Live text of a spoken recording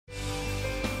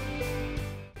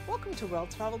welcome to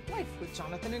Well-Traveled Life with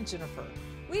Jonathan and Jennifer.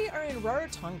 We are in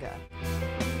Rarotonga.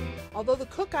 Although the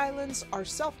Cook Islands are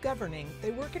self-governing,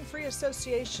 they work in free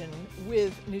association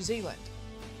with New Zealand.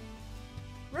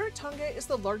 Rarotonga is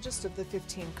the largest of the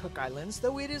 15 Cook Islands,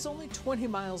 though it is only 20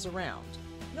 miles around.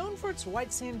 Known for its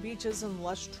white sand beaches and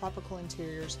lush tropical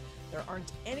interiors, there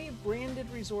aren't any branded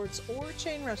resorts or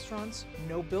chain restaurants,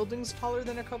 no buildings taller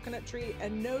than a coconut tree,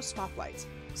 and no stoplights.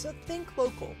 So think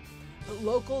local. But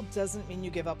local doesn't mean you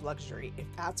give up luxury if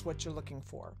that's what you're looking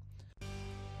for.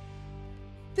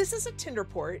 This is a tinder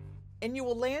port, and you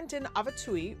will land in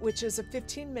Avatui, which is a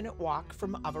 15-minute walk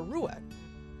from Avarua,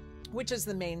 which is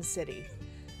the main city.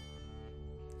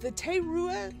 The Te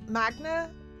Rua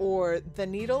Magna, or the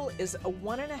Needle, is a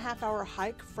 1.5-hour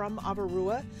hike from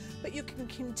Avarua, but you can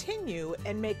continue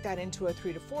and make that into a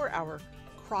 3 to 4 hour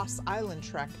cross-island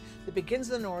trek that begins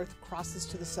in the north, crosses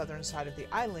to the southern side of the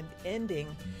island,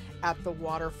 ending at the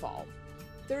waterfall.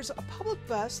 There's a public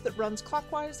bus that runs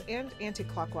clockwise and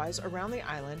anti-clockwise around the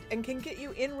island and can get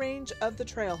you in range of the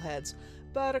trailheads,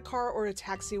 but a car or a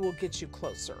taxi will get you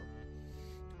closer.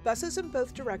 Buses in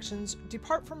both directions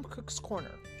depart from Cook's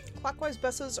Corner. Clockwise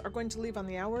buses are going to leave on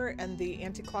the hour, and the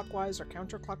anti-clockwise or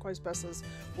counterclockwise buses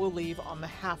will leave on the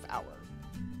half hour.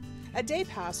 A day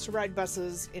pass to ride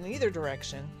buses in either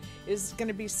direction is going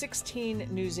to be 16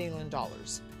 New Zealand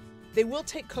dollars. They will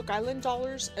take Cook Island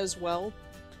dollars as well.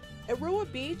 Aroa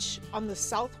Beach on the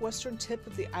southwestern tip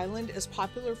of the island is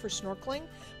popular for snorkeling,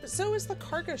 but so is the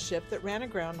cargo ship that ran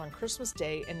aground on Christmas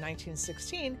Day in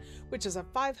 1916, which is a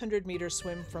 500-meter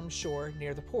swim from shore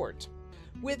near the port.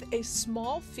 With a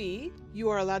small fee, you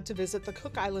are allowed to visit the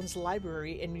Cook Islands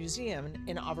Library and Museum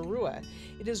in Avarua.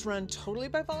 It is run totally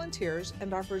by volunteers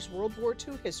and offers World War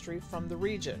II history from the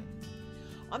region.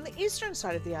 On the eastern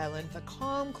side of the island, the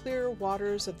calm, clear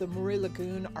waters of the Muri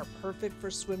Lagoon are perfect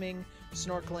for swimming,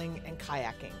 snorkeling, and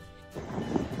kayaking.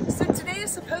 So today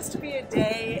is supposed to be a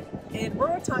day in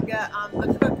Rarotonga on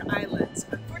the Cook Islands.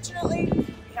 Unfortunately,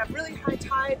 we have really high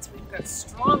tides, we've got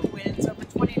strong winds over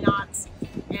 20 knots,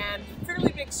 and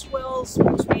fairly big swells,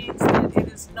 which means that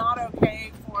it is not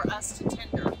okay for us to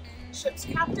tender. Ship's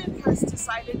captain has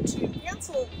decided to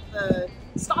cancel the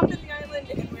stop in the island,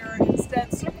 and we're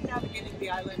instead circumnavigating the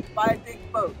island by big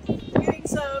boat. We're getting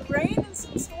some rain and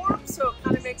some storms, so it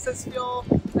kind of makes us feel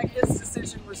like this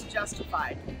decision was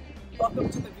justified. Welcome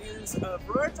to the views of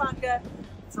Rarotonga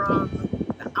from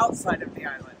the outside of the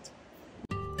island.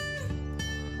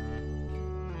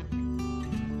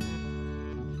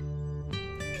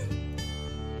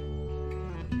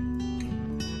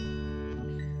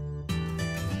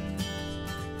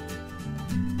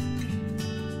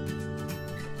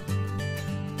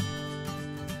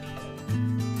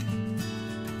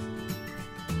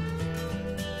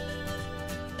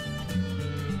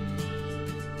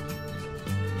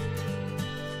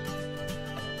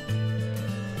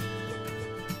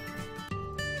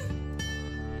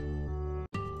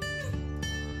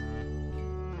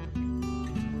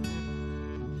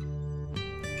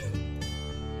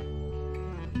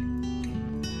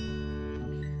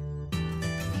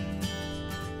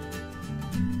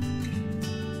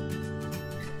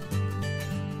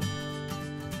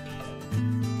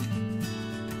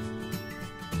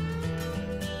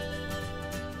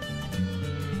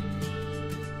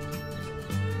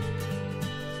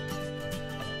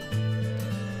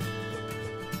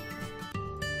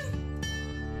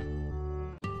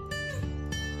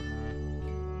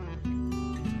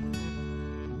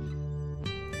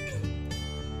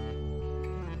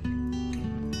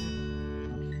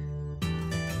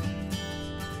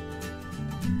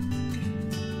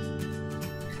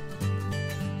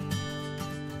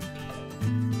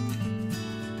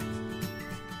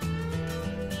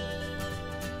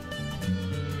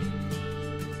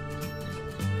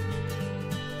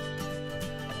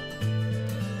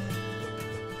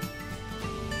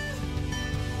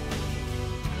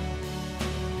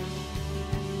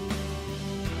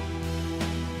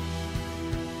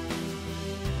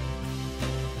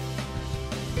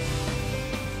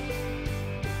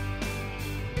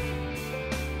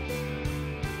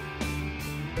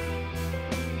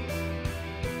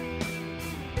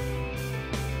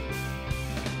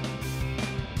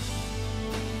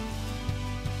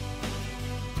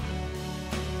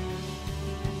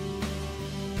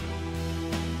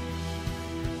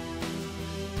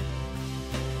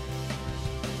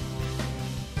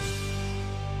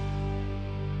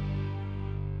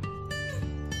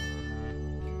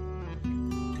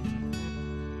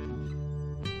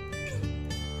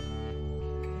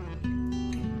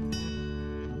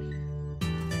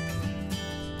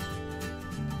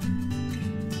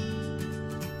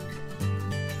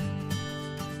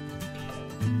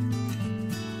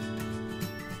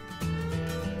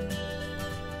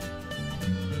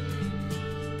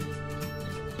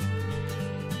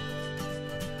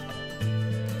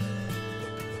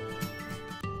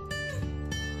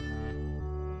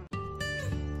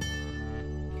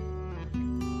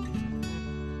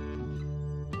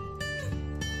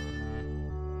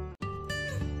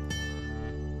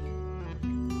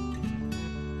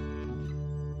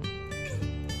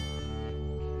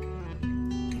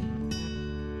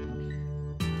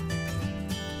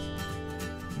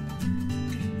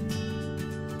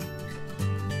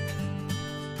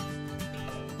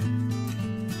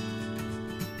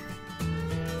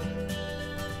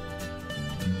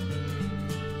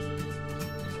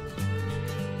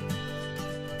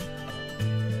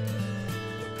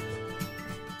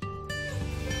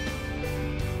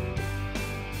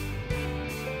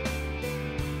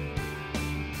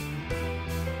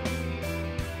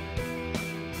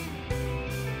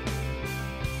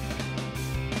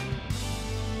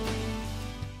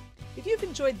 you've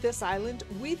enjoyed this island,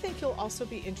 we think you'll also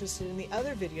be interested in the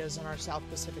other videos in our South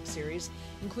Pacific series,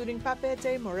 including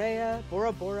Papeete, Moorea,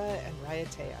 Bora Bora, and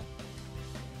Raiatea.